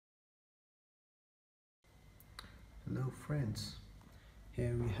Hello friends,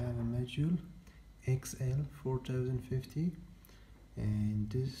 here we have a module XL4015 and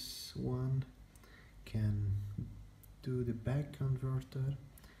this one can do the back converter,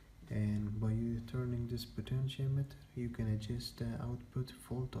 and by you turning this potentiometer you can adjust the output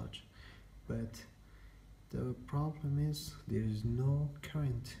voltage, but the problem is there is no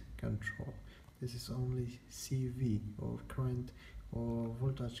current control. This is only CV or current or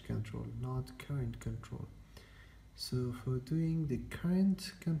voltage control, not current control. So for doing the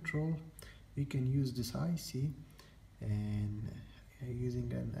current control we can use this IC, and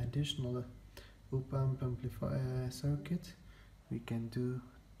using an additional op-amp amplifier circuit we can do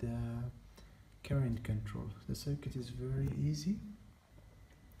the current control. The circuit is very easy.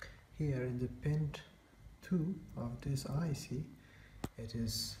 Here in the pin 2 of this IC, it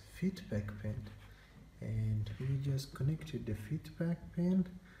is feedback pin, and we just connected the feedback pin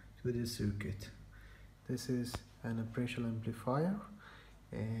to the circuit. This is an operational amplifier,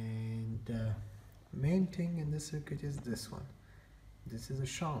 and the main thing in the circuit is this one. This is a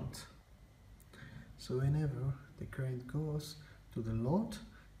shunt. So whenever the current goes to the load,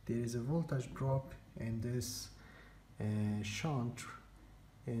 there is a voltage drop in this shunt,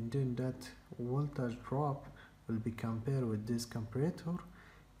 and then that voltage drop will be compared with this comparator,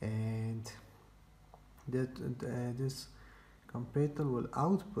 and this comparator will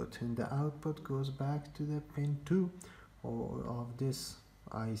output, and the output goes back to the pin 2 of this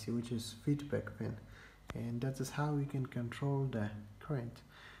IC, which is feedback pin, and that is how we can control the current.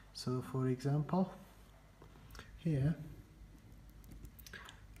 So for example, here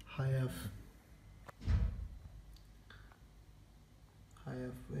I have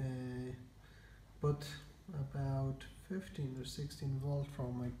put about 15 or 16 volt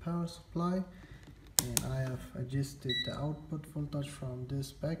from my power supply, and I have adjusted the output voltage from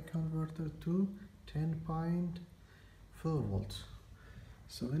this back converter to 10.4 volts.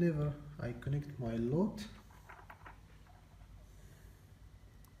 So whenever I connect my load,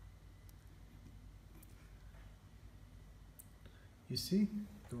 you see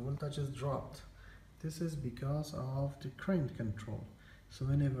the voltage is dropped. This is because of the current control. So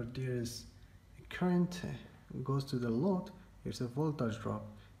whenever there is a current goes to the load, there's a voltage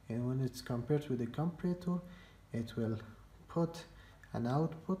drop, and when it's compared with the comparator, it will put an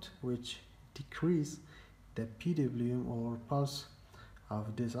output which decrease the PWM or pulse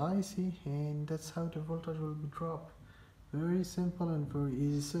of this IC, and that's how the voltage will be dropped. Very simple and very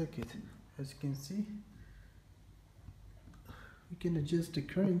easy circuit. As you can see, we can adjust the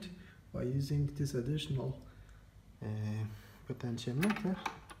current by using this additional potentiometer.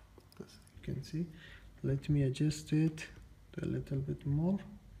 As you can see, let me adjust it a little bit more.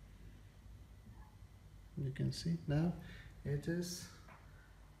 You can see now it is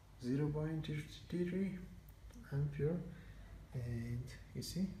 0.33 ampere, and you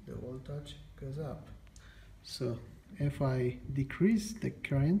see the voltage goes up. So if I decrease the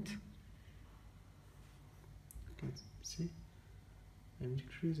current, you can see I'm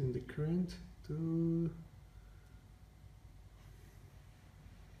decreasing the current to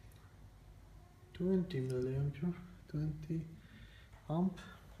 20 milliampere, 20 amp,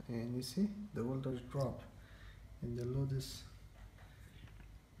 and you see the voltage drop, and the load is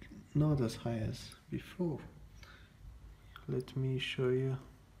not as high as before. Let me show you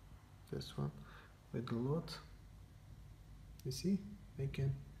this one with the load. You see, I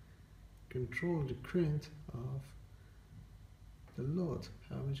can control the current of the load,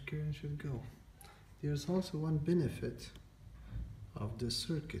 how much current should go. There's also one benefit of this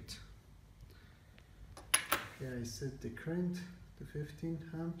circuit. Here I set the current to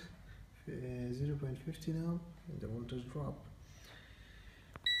 15 amp, 0.15 amp, and the voltage drop.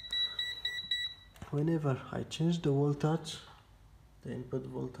 Whenever I change the voltage, the input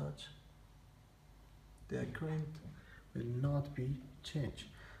voltage, the current will not be changed.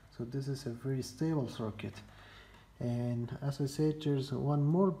 So this is a very stable circuit. And as I said, there's one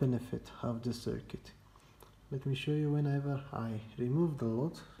more benefit of this circuit. Let me show you. Whenever I remove the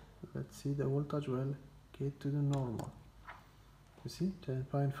load, let's see, the voltage will get to the normal. You see,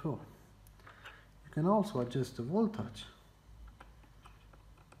 10.4. You can also adjust the voltage.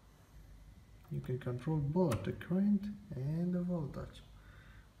 You can control both the current and the voltage,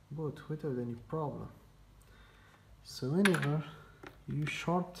 both without any problem. So whenever you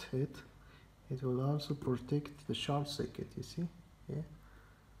short it, it will also protect the short circuit. You see, yeah.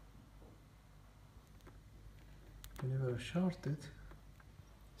 Whenever I short it,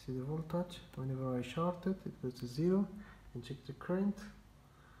 see the voltage. Whenever I short it, it goes to 0. And check the current.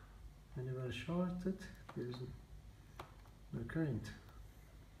 Whenever I short it, there is no current.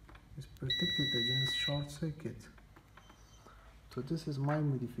 It's protected against short circuit. So this is my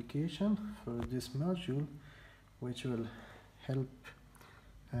modification for this module, which will help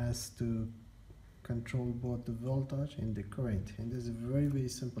us to control both the voltage and the current. And this is a very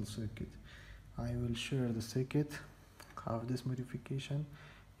simple circuit. I will share the circuit of this modification,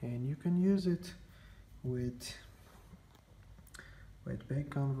 and you can use it with back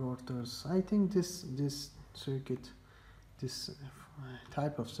converters. I think this circuit, this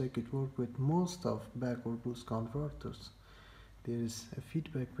type of circuit work with most of backward boost converters. There is a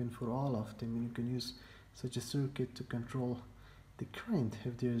feedback pin for all of them, and you can use such a circuit to control the current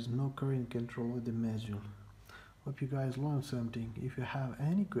if there is no current control with the module. Hope you guys learned something. If you have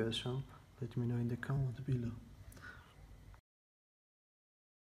any question, let me know in the comments below.